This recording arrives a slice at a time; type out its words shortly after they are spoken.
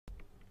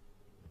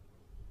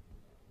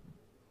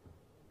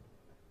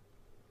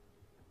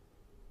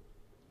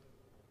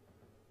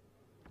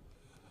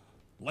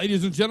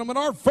Ladies and gentlemen,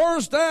 our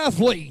first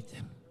athlete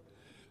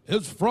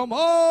is from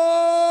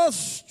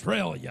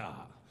Australia.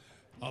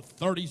 A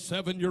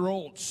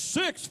 37-year-old,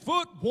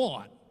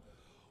 6'1",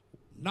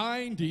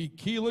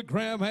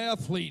 90-kilogram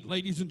athlete.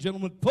 Ladies and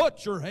gentlemen,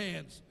 put your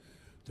hands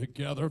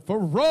together for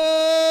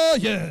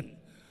Ryan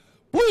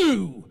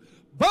Blue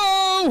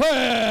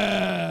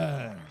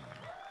Bowen.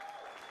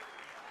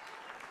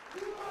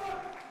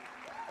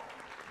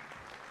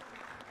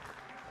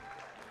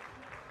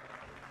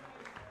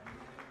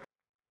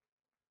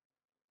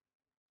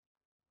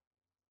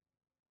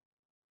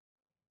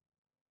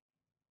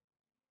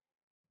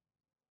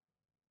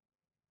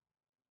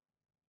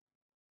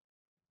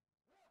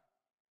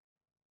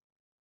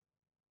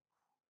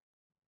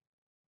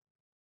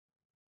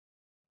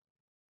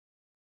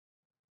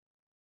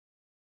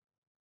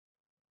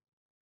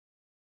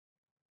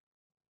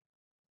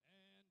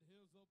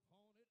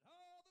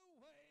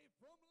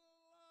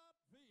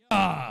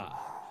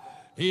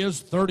 He is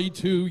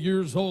 32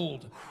 years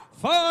old,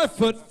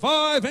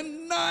 5'5"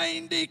 and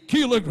 90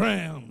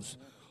 kilograms.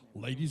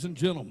 Ladies and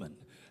gentlemen,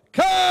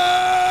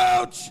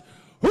 Coach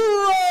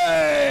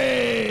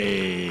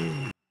Ray!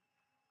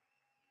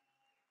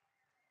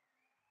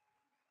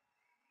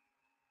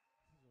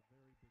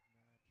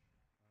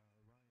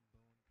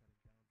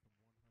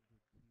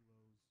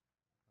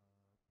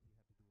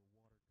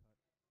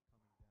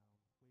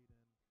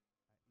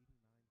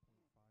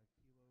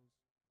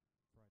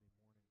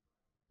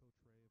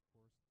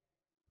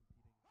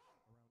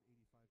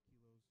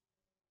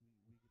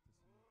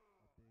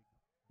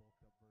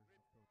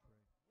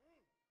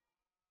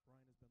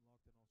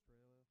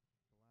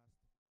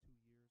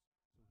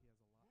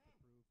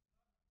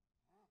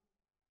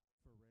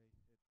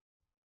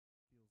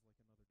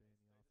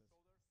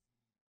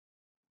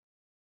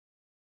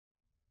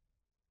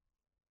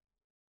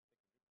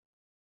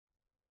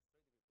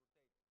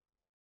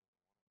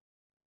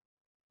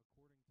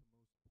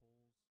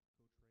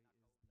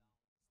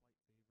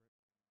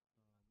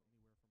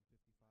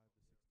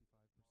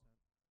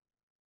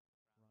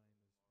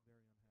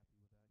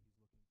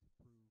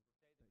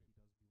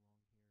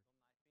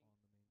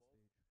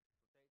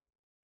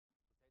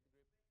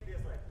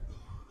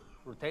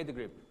 Rotate the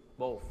grip,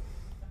 both.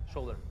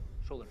 Shoulder,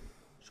 shoulder,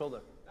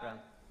 shoulder.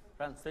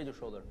 Run, straight your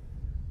shoulder.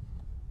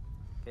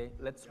 Okay,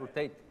 let's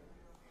rotate.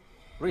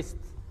 Wrist,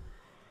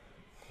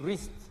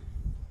 wrist.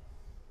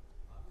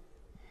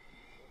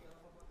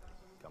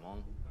 Come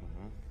on.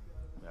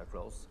 We are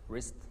close.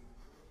 Wrist.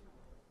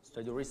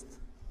 Straight your wrist.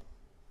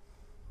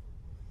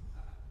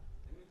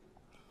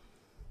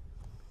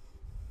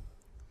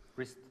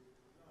 Wrist.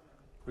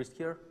 Wrist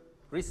here.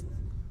 Wrist.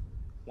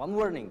 One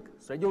warning.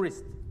 Straight your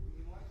wrist.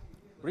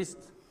 Wrist.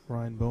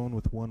 Ryan Bowen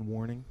with one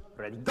warning.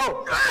 Ready, go!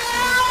 Huge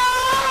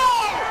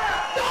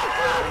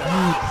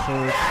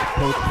surge,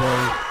 poke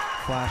play,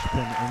 flash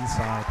pin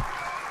inside.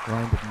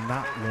 Ryan did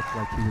not look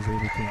like he was able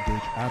to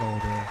engage at all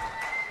there.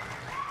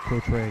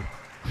 Coach Ray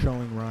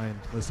showing Ryan,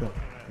 listen,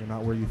 you're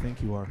not where you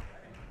think you are.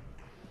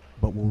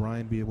 But will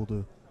Ryan be able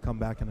to come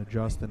back and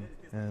adjust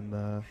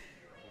and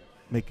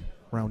make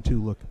round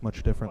two look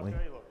much differently?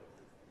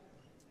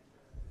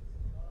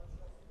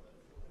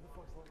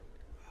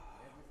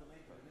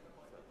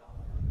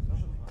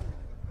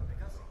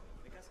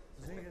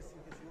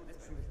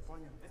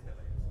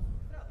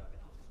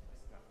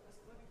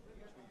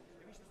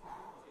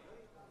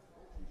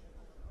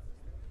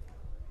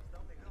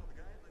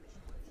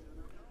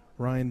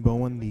 Ryan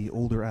Bowen, the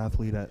older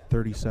athlete at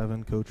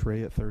 37, Coach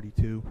Ray at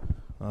 32.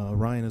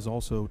 Ryan is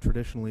also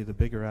traditionally the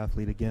bigger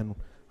athlete. Again,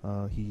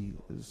 he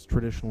is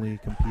traditionally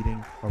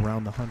competing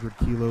around the 100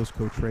 kilos.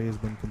 Coach Ray has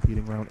been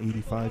competing around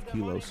 85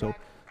 kilos. So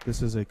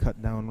this is a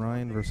cut down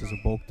Ryan versus a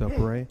bulked up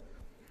Ray.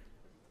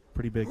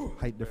 Pretty big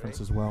height difference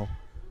as well.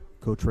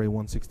 Coach Ray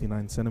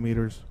 169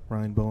 centimeters,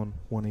 Ryan Bowen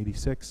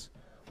 186.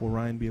 Will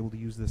Ryan be able to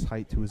use this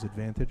height to his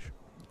advantage,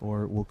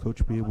 or will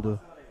Coach be able to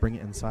bring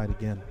it inside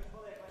again?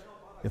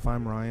 If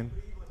I'm Ryan,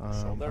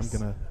 I'm going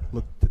to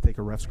look to take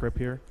a ref script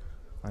here.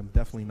 I'm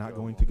definitely not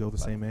going to go the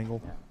same angle.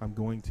 I'm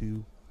going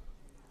to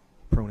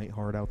pronate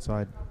hard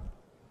outside.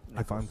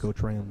 Knuckles. If I'm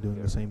Coach Ray, I'm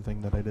doing the same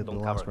thing that I did the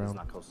last round.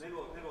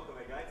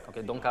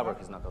 Okay, don't cover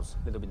his knuckles.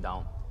 A little bit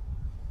down.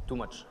 Too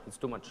much. It's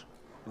too much.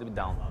 A little bit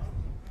down.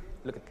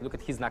 Look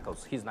at his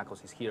knuckles. His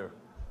knuckles is here.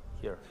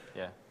 Here.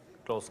 Yeah.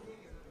 Close.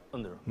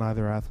 Under.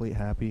 Neither athlete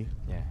happy.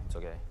 Yeah, it's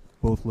okay.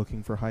 Both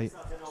looking for height.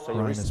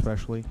 Ryan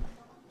especially.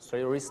 Straight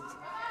your wrist.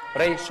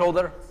 Ray,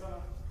 shoulder.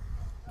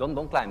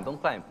 Don't climb. Don't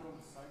climb.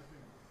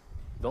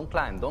 Don't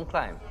climb. Don't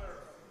climb.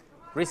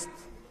 Wrist.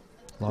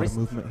 A lot of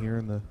movement here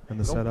in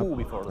the setup.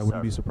 I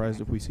wouldn't be surprised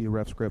if we see a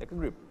ref script. Take a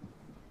grip.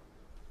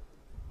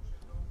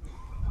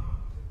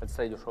 Let's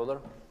straight your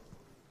shoulder.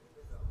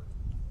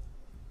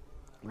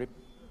 Grip.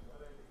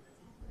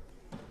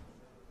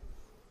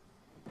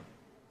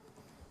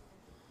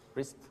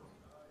 Wrist.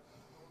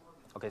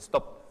 Okay,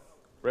 stop.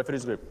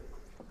 Referee's grip.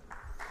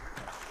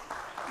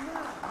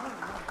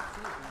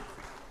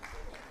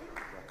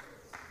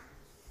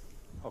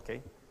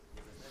 Okay.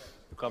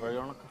 You cover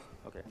your knuckles?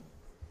 Okay.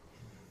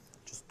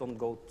 Just don't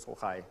go so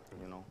high,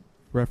 you know.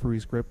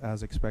 Referee's grip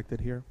as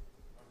expected here.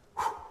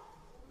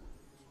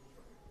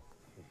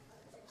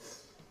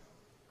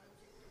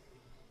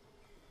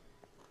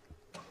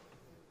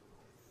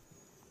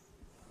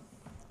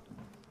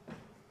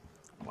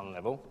 One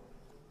level,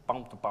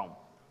 palm to palm,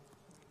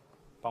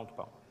 palm to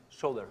palm.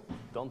 Shoulder,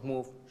 don't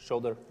move,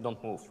 shoulder,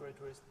 don't move. Straight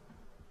wrist.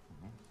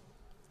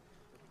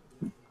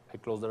 I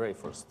close the ray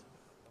first.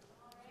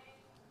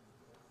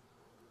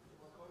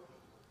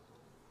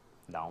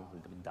 Down, a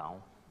little bit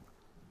down.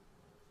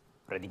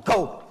 Ready,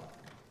 go!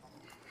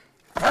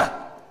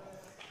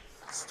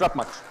 Strap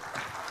match.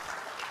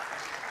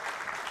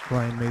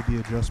 Ryan made the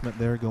adjustment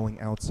there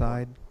going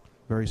outside.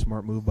 Very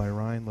smart move by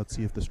Ryan. Let's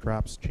see if the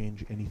straps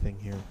change anything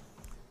here.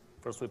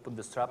 First we put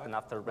the strap, and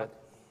after that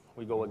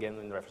we go again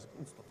in the reference.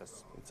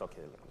 It's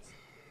okay.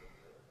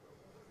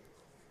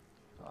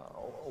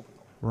 Open.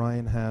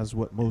 Ryan has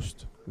what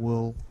most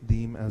will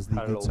deem as the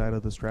Hello. good side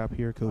of the strap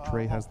here. Coach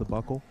Ray has the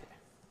buckle.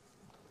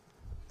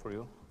 For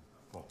you.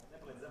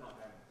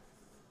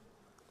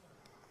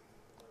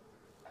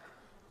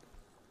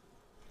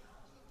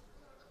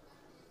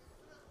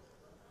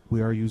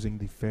 We are using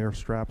the fair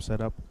strap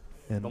setup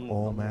in Don't move,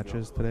 all don't move,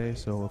 matches today,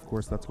 so of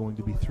course that's going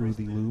to be through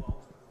the loop.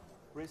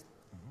 Wrist.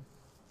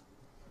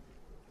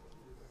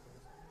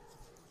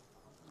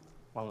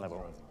 One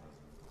level.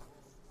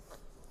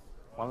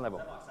 One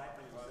level.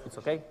 It's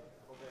okay?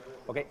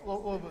 Okay.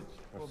 Little bit.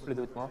 A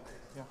little bit more.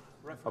 Yeah.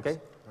 Okay.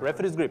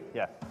 Referee's grip.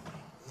 Yeah.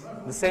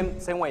 The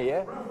same way.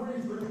 Yeah.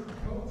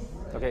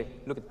 Okay.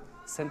 Look at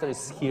center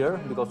is here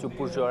because you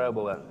push your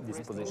elbow at this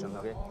position.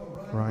 Okay.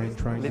 Ryan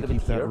trying to Little bit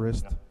keep that here.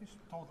 wrist He's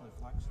totally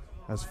flexed.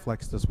 as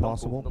flexed as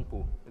possible. Don't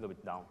pull. A little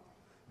bit down.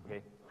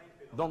 Okay.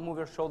 Don't move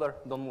your shoulder.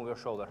 Don't move your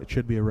shoulder. It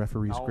should be a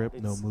referee's Now grip, no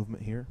it's-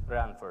 movement here.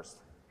 Run first.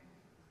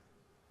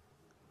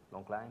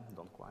 Don't climb.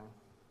 Don't climb.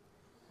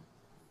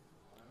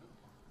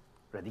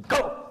 Ready.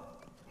 Go.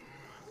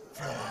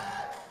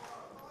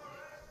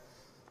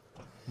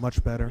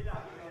 Much better.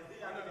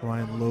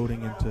 Ryan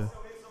loading into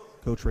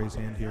Coach Ray's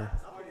hand here.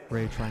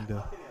 Ray trying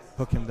to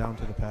hook him down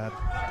to the pad.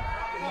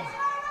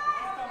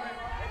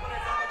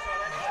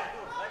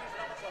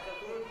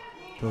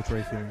 Coach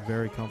Ray feeling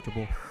very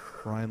comfortable.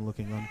 Ryan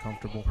looking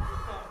uncomfortable.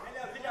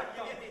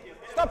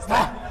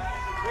 Stop.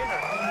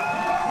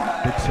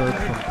 Big serve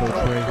from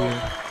Coach Ray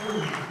here.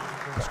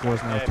 The score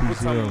is now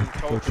 2-0 to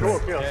Coach Ray.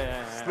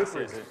 Yeah.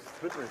 Slippery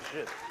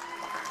shit.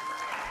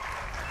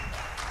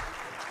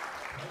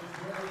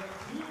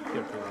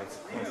 Here, 2 minutes.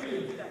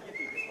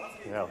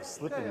 Yeah, I was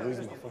slipping,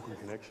 losing my fucking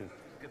connection.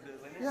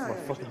 Yeah, My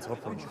fucking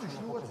top one.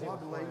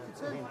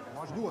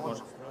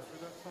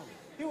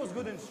 He was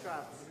good in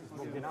straps. He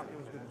was good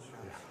in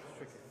straps.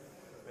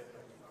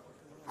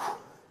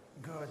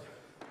 Good.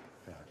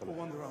 For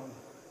one round.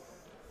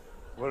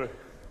 What a,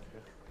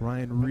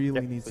 Ryan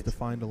really needs to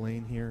find a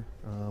lane here.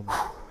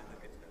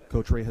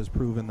 Coach Ray has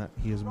proven that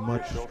he is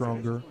much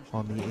stronger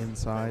on the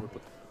inside.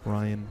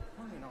 Ryan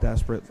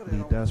desperately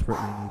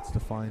needs to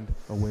find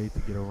a way to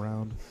get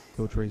around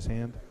Coach Ray's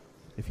hand.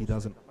 If he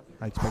doesn't,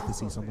 I expect to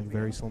see something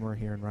very similar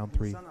here in round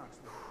 3.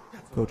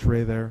 Coach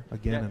Ray there,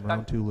 again in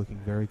round 2, looking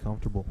very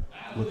comfortable.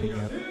 Looking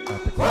at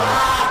the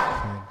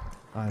crowd,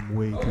 saying, I'm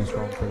way too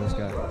strong for this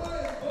guy.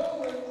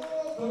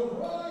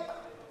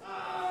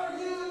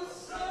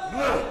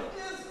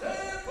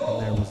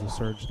 And there was the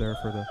surge there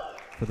for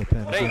the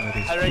pin. Again, it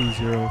is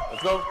 2-0.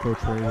 Let's go.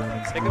 Coach Ray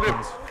Raimonds Take a grip.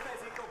 Liepins.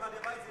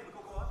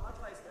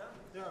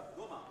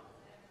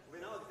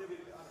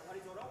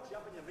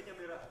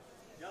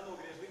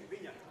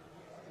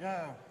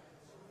 Yeah.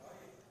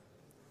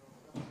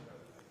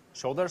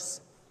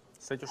 Shoulders.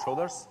 Straight your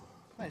shoulders.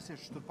 Nē, es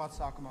iešu tur pats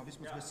sākumā,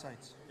 vismaz bez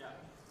saites.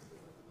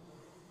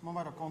 Man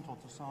vairāk kontrol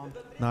tur sāni.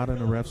 Not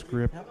in a ref's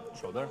grip.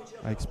 Shoulder.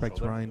 I expect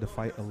Ryan to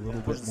fight a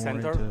little Push bit more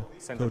center. into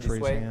Center Coach this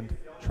Ray's way. hand.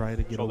 Try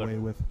to get Shoulder. away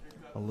with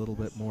a little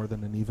bit more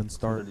than an even Shoulder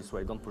start. this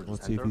way. Don't push the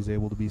Let's see if center. he's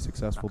able to be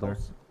successful there.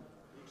 Knuckles.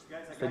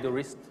 Straight your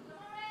wrist.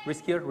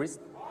 Wrist here. Wrist.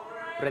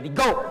 Ready.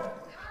 Go.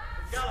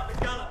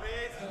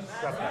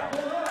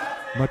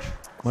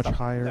 Much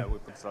higher Yeah, we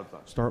put strap on.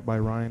 start by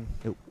Ryan.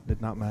 It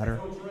did not matter.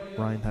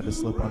 Ryan had to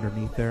slip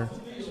underneath there.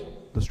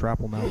 The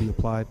strap will now be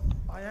applied.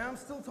 I am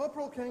still top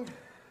roll king.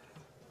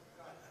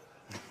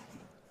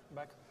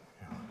 Back.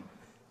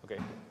 Okay.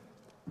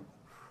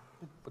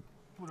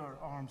 Put our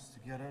arms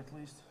together at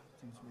least.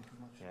 I think it's way too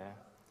much.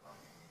 Yeah.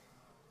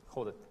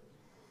 Hold it.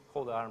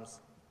 Hold the arms.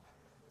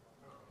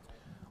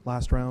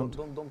 Last round,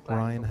 Don't climb,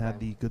 Ryan don't had climb.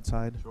 the good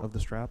side of the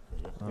strap,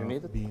 You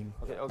need it? being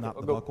Okay, not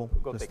the go, buckle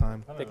go this take-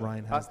 time. take-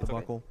 Ryan Ah, has the it's okay.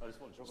 buckle,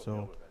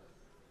 so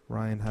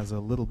Ryan has a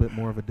little bit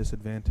more of a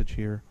disadvantage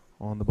here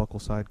on the buckle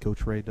side.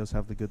 Coach Ray does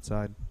have the good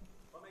side.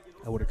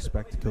 I would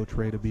expect Coach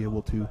Ray to be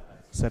able to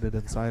set it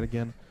inside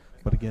again,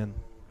 but again,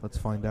 let's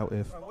find out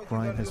if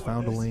Ryan has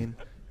found a lane,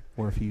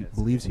 or if he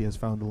believes he has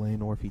found a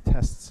lane, or if he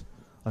tests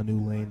a new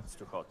lane. It's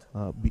too hot.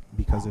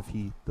 Because if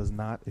he does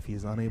not, if he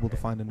is unable to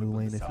find a new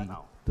lane, if he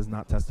does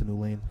not test a new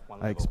lane,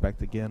 I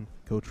expect again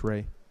Coach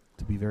Ray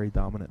to be very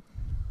dominant.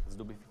 Let's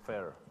do it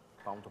fair,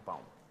 pound to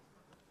pound.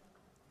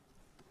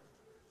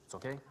 It's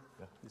okay?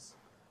 Yeah. This,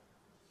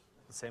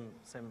 the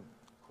same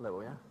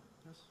Level, yeah?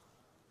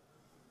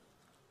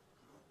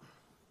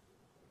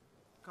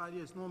 Kā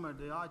ir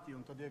nomērdi āķi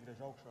un tad iegriež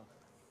augšā?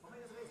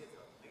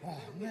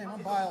 Nē,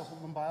 man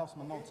bailes,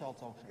 man nav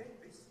celts augšā.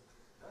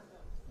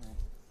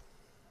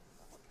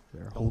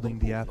 They're holding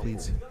the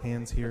athlete's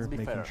hands here,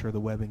 making sure the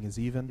webbing is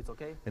even.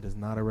 Okay. It is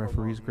not a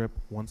referee's grip.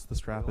 Once the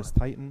strap is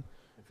tightened,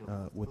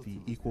 with the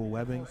equal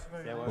webbing,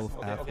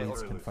 both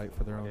athletes can fight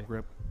for their own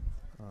grip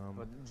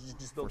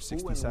for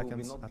 60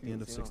 seconds. At the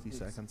end of 60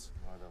 seconds,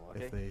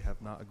 if they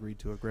have not agreed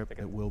to a grip,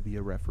 it will be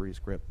a referee's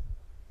grip.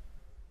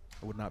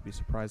 I would not be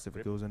surprised if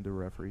it goes into a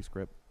referee's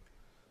grip.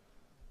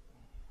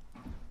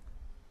 Okay,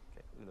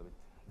 a little bit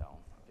down,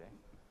 okay.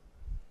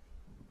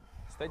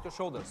 Straight your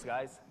shoulders,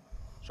 guys.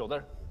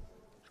 Shoulder,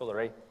 shoulder,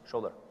 Ray,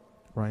 shoulder.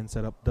 Ryan's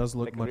setup does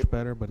look much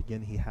better, but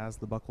again, he has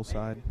the buckle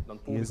side.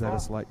 He is at a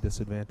slight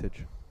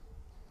disadvantage.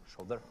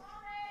 Shoulder,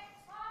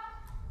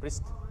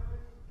 wrist,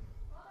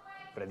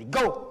 ready,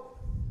 go!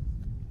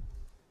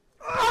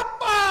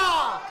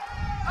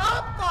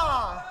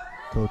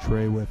 Coach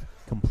Ray with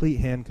complete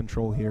hand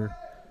control here,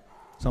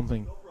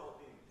 something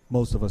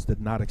most of us did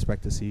not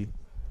expect to see.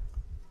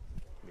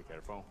 Be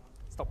careful.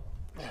 Stop.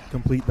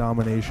 Complete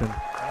domination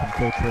from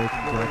Coach Ray.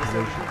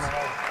 Congratulations.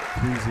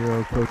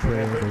 3-0 Coach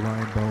Ray over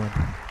Ryan Bowen.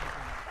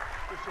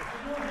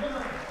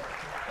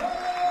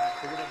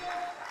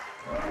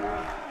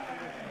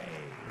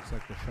 Looks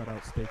like the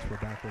shutout stakes were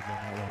backwards on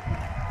that one.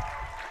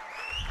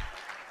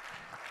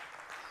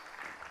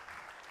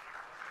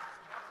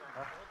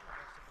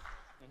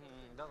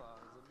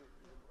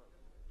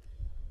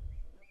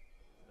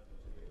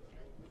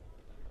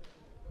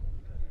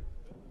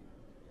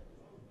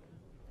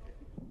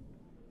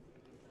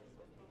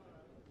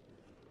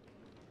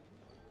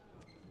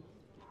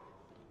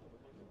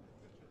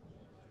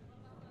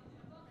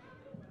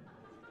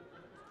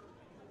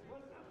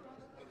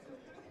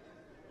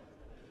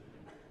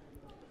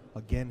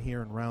 Again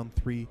here in round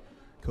 3,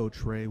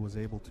 Coach Ray was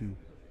able to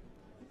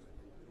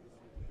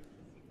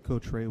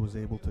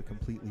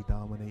completely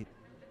dominate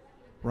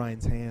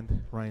Ryan's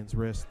hand, Ryan's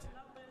wrist,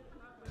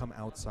 come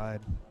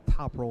outside,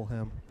 top roll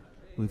him.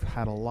 We've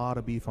had a lot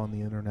of beef on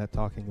the internet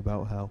talking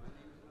about how,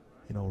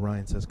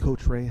 Ryan says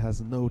Coach Ray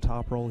has no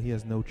top roll, he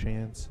has no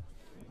chance.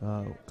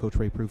 Coach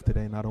Ray proved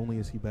today not only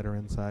is he better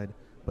inside,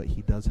 but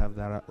he does have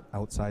that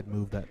outside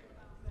move that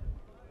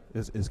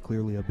is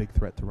clearly a big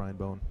threat to Ryan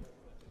Bowen.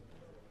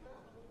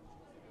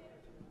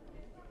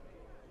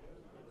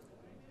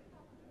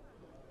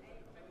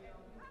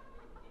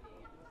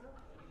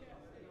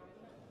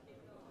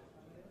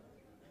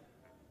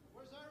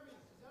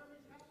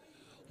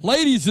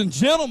 Ladies and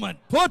gentlemen,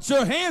 put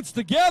your hands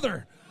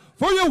together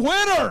for your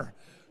winner,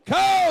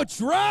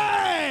 Coach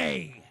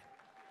Ray.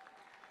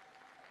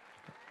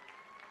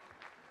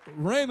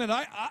 Raymond,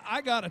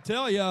 I got to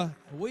tell you,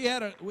 we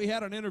had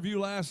an interview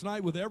last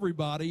night with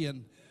everybody,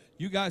 and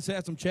you guys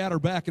had some chatter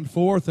back and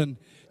forth, and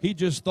he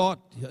just thought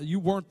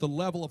you weren't the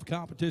level of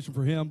competition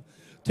for him.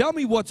 Tell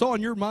me what's on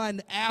your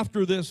mind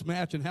after this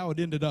match and how it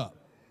ended up.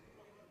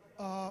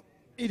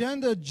 It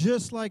ended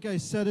just like I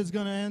said it's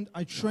going to end.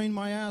 I trained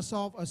my ass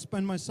off. I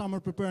spent my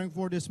summer preparing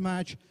for this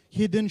match.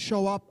 He didn't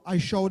show up. I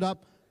showed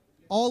up.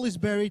 All is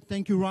buried.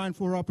 Thank you, Ryan,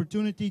 for the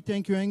opportunity.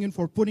 Thank you, Engin,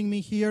 for putting me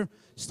here.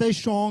 Stay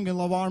strong and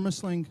love arm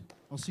wrestling.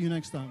 I'll see you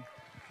next time.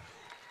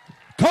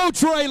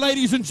 Coach Ray,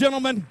 ladies and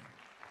gentlemen.